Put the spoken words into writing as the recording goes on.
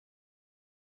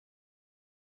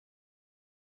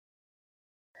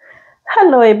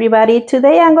Hello everybody,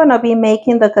 today I'm going to be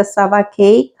making the cassava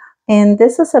cake, and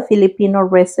this is a Filipino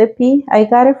recipe. I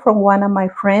got it from one of my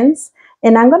friends,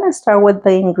 and I'm going to start with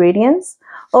the ingredients.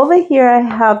 Over here I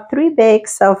have 3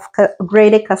 bags of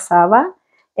grated cassava,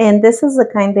 and this is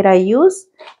the kind that I use.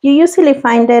 You usually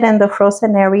find it in the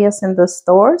frozen areas in the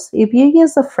stores. If you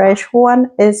use a fresh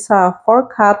one, it's 4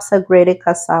 cups of grated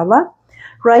cassava.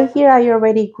 Right here I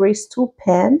already greased 2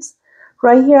 pans.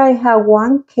 Right here I have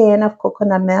 1 can of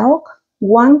coconut milk,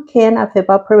 1 can of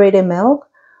evaporated milk,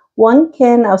 1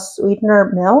 can of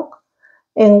sweetener milk,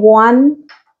 and 1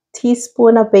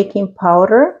 teaspoon of baking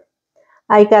powder.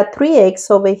 I got 3 eggs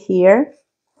over here,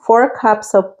 4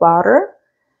 cups of butter,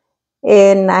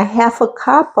 and I have a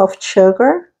cup of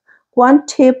sugar, 1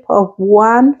 tip of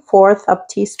 1/4 of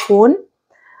teaspoon.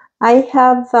 I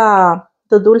have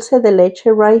the dulce de leche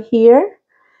right here,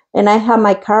 and I have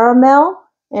my caramel,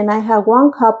 and I have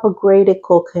 1 cup of grated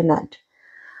coconut.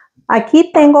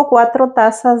 Aquí tengo 4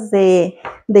 tazas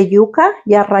de yuca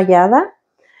ya rallada.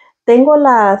 Tengo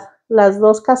las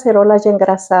 2 cacerolas ya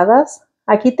engrasadas.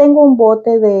 Aquí tengo un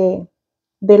bote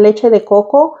de leche de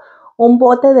coco, un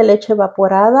bote de leche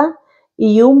evaporada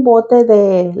y un bote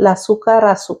de la azúcar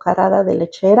azucarada de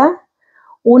lechera.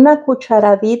 Una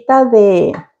cucharadita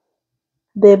de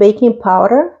baking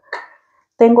powder.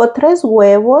 Tengo 3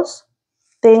 huevos.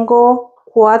 Tengo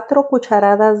 4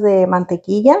 cucharadas de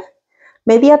mantequilla,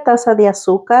 media taza de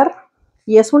azúcar,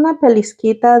 y es una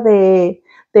pellizquita de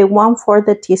 1/4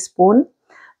 de teaspoon.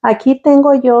 Aquí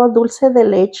tengo yo dulce de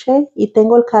leche y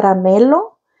tengo el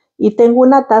caramelo y tengo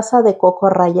una taza de coco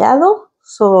rallado.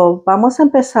 So vamos a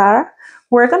empezar.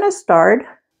 We're going to start.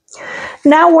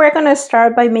 Now we're going to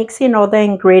start by mixing all the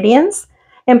ingredients.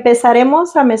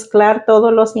 Empezaremos a mezclar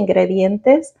todos los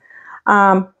ingredientes.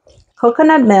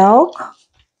 Coconut milk,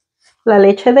 la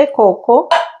leche de coco,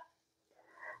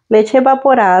 leche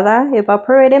evaporada,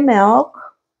 evaporated milk,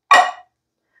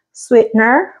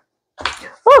 sweetener,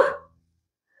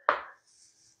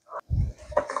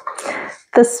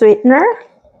 the sweetener,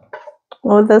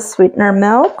 or the sweetener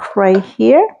milk right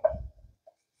here.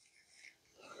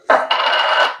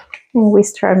 And we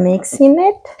start mixing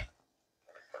it.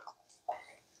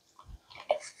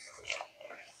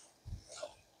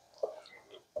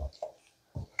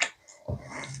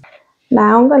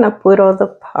 Now I'm going to put all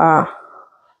the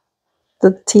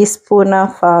teaspoon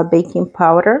of baking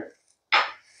powder,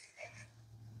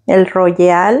 el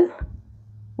royal,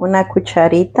 una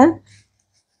cucharita,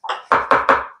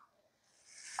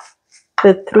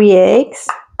 the 3 eggs,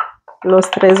 los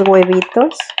 3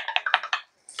 huevitos,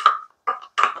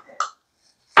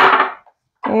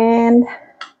 and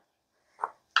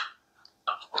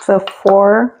the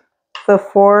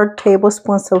 4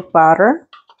 tablespoons of butter,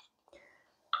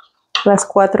 las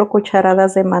 4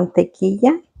 cucharadas de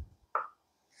mantequilla.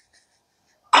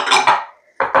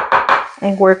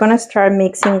 And we're going to start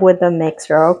mixing with the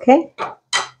mixer, okay?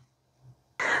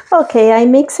 Okay, I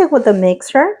mix it with the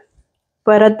mixer,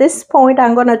 but at this point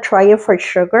I'm going to try it for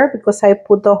sugar because I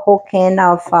put the whole can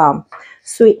of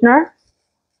sweetener.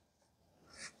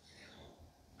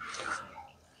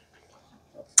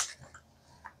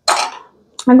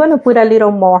 I'm going to put a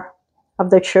little more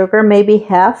of the sugar, maybe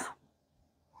half.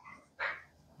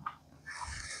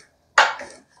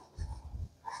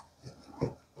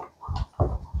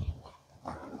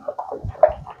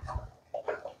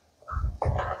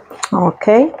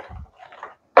 Okay,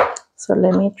 so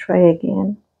let me try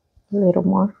again, a little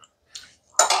more.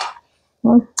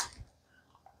 I'm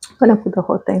gonna put the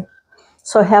whole thing.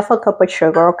 So half a cup of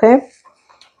sugar, okay?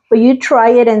 But you try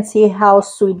it and see how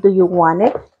sweet do you want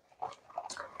it.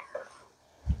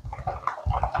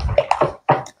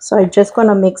 So I'm just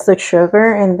gonna mix the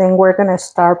sugar, and then we're gonna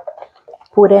start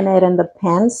putting it in the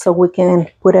pan so we can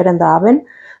put it in the oven.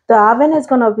 The oven is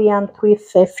going to be on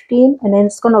 350, and then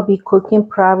it's going to be cooking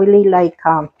probably like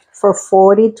for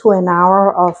 40 to an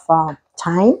hour of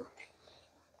time.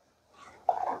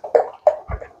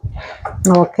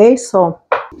 Okay, so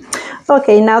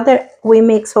now that we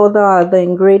mix all the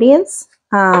ingredients,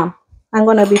 I'm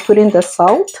going to be putting the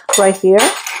salt right here.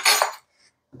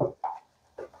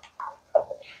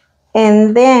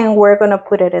 And then we're going to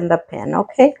put it in the pan,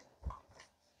 okay?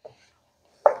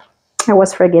 I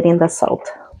was forgetting the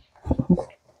salt.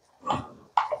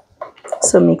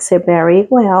 So mix it very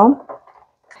well.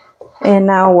 And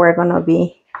now we're going to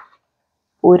be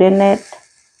putting it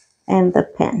in the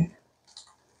pan.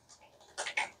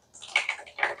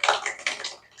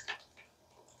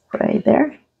 Right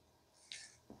there.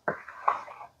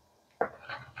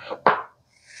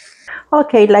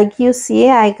 Okay, like you see,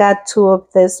 I got 2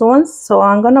 of these ones. So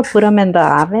I'm going to put them in the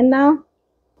oven now.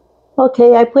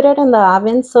 Okay, I put it in the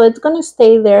oven, so it's gonna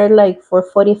stay there like for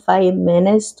 45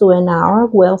 minutes to an hour.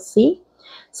 We'll see.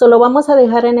 So lo vamos a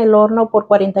dejar en el horno por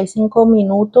 45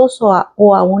 minutos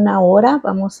o a una hora.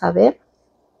 Vamos a ver.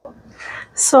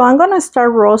 So I'm gonna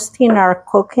start roasting our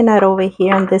coconut over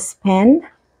here in this pan.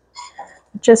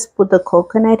 Just put the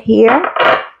coconut here.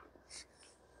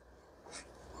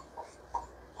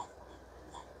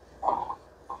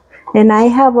 And I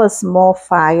have a small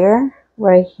fire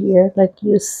right here, like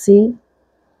you see.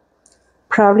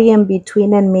 Probably in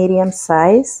between and medium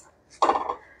size.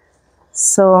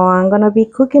 So I'm gonna be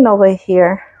cooking over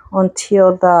here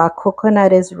until the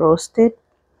coconut is roasted.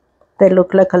 They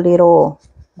look like a little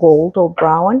gold or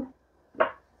brown.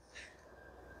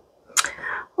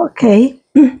 Okay,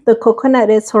 the coconut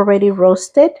is already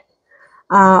roasted.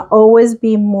 Always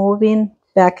be moving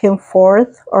back and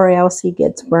forth or else it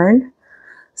gets burned.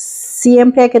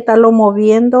 Siempre hay que estarlo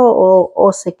moviendo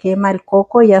o se quema el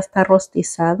coco, ya está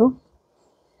rostizado.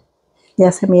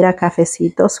 Ya se mira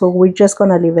cafecito, so we're just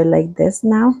gonna leave it like this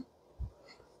now.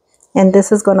 And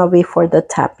this is gonna be for the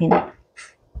topping.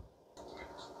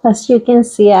 As you can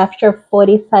see, after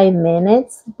 45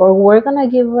 minutes, but we're gonna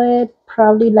give it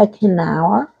probably like an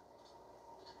hour.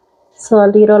 So a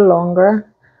little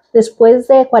longer. Después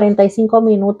de 45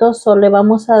 minutos, so le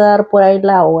vamos a dar por ahí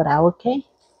la hora, okay?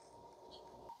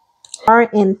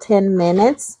 In 10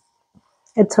 minutes,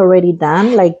 it's already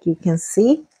done, like you can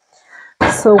see.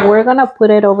 So we're gonna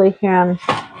put it over here on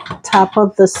top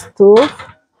of the stove,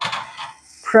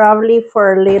 probably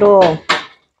for a little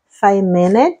 5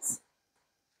 minutes.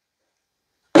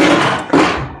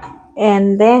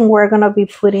 And then we're gonna be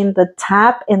putting the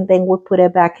top, and then we'll put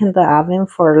it back in the oven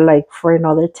for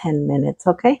another 10 minutes,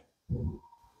 okay?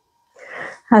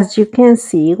 As you can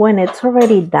see, when it's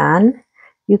already done,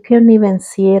 you can even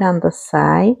see it on the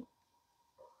side.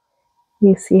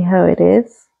 You see how it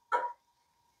is?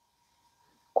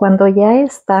 Cuando ya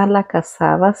está la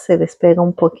cassava, se despega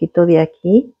un poquito de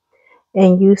aquí.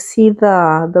 And you see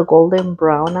the golden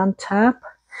brown on top.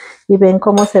 Y ven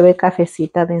cómo se ve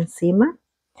cafecita de encima.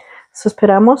 So,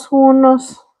 esperamos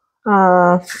unos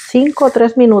 5 o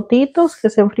 3 minutitos que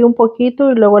se enfríe un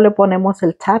poquito y luego le ponemos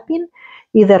el topping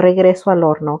y de regreso al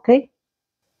horno, ¿ok?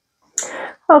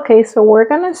 Okay, so we're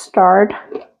gonna start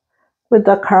with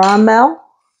the caramel.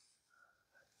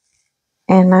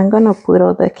 And I'm gonna put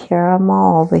all the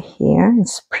caramel over here and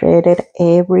spread it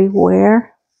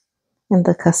everywhere in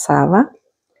the cassava.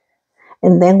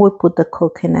 And then we put the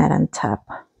coconut on top.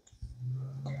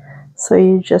 So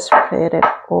you just spread it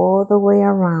all the way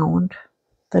around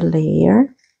the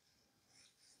layer.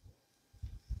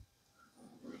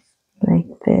 Like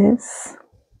this.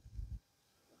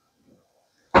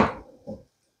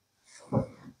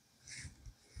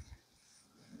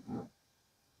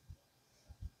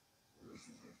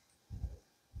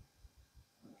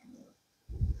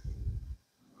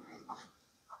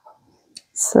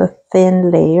 It's a thin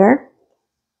layer.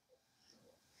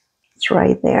 It's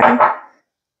right there.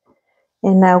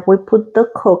 And now we put the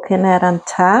coconut on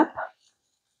top.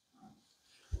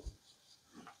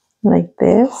 Like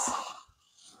this.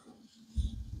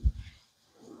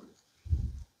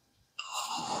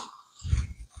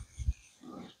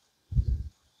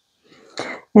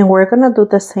 And we're gonna do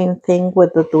the same thing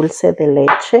with the dulce de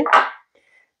leche.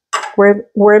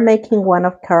 We're making one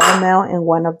of caramel and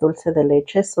one of dulce de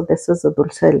leche. So this is the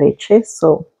dulce de leche.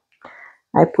 So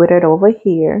I put it over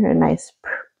here and I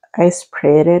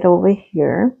spread it over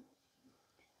here.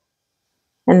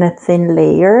 And a thin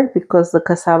layer because the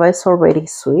cassava is already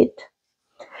sweet.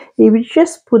 If you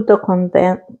just put the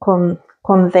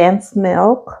condensed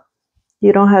milk,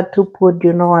 you don't have to put,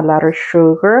 a lot of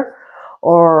sugar.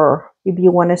 Or if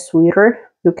you want it sweeter,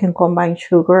 you can combine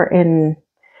sugar and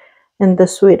the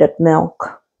sweetened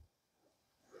milk.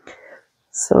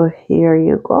 So here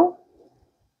you go.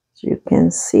 So you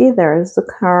can see there's the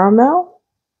caramel.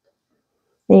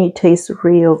 And it tastes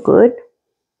real good.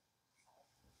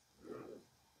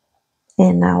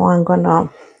 And now I'm gonna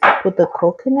put the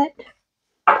coconut.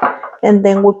 And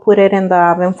then we'll put it in the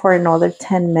oven for another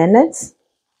 10 minutes.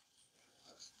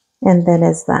 And then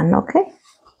it's done, okay?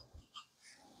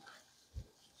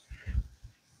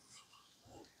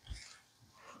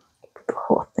 Put the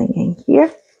whole thing in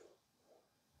here.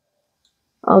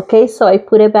 Okay, so I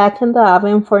put it back in the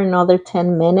oven for another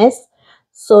 10 minutes.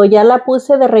 So ya la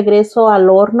puse de regreso al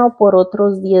horno por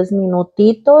otros 10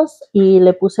 minutitos y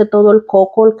le puse todo el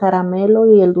coco, el caramelo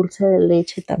y el dulce de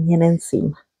leche también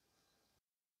encima.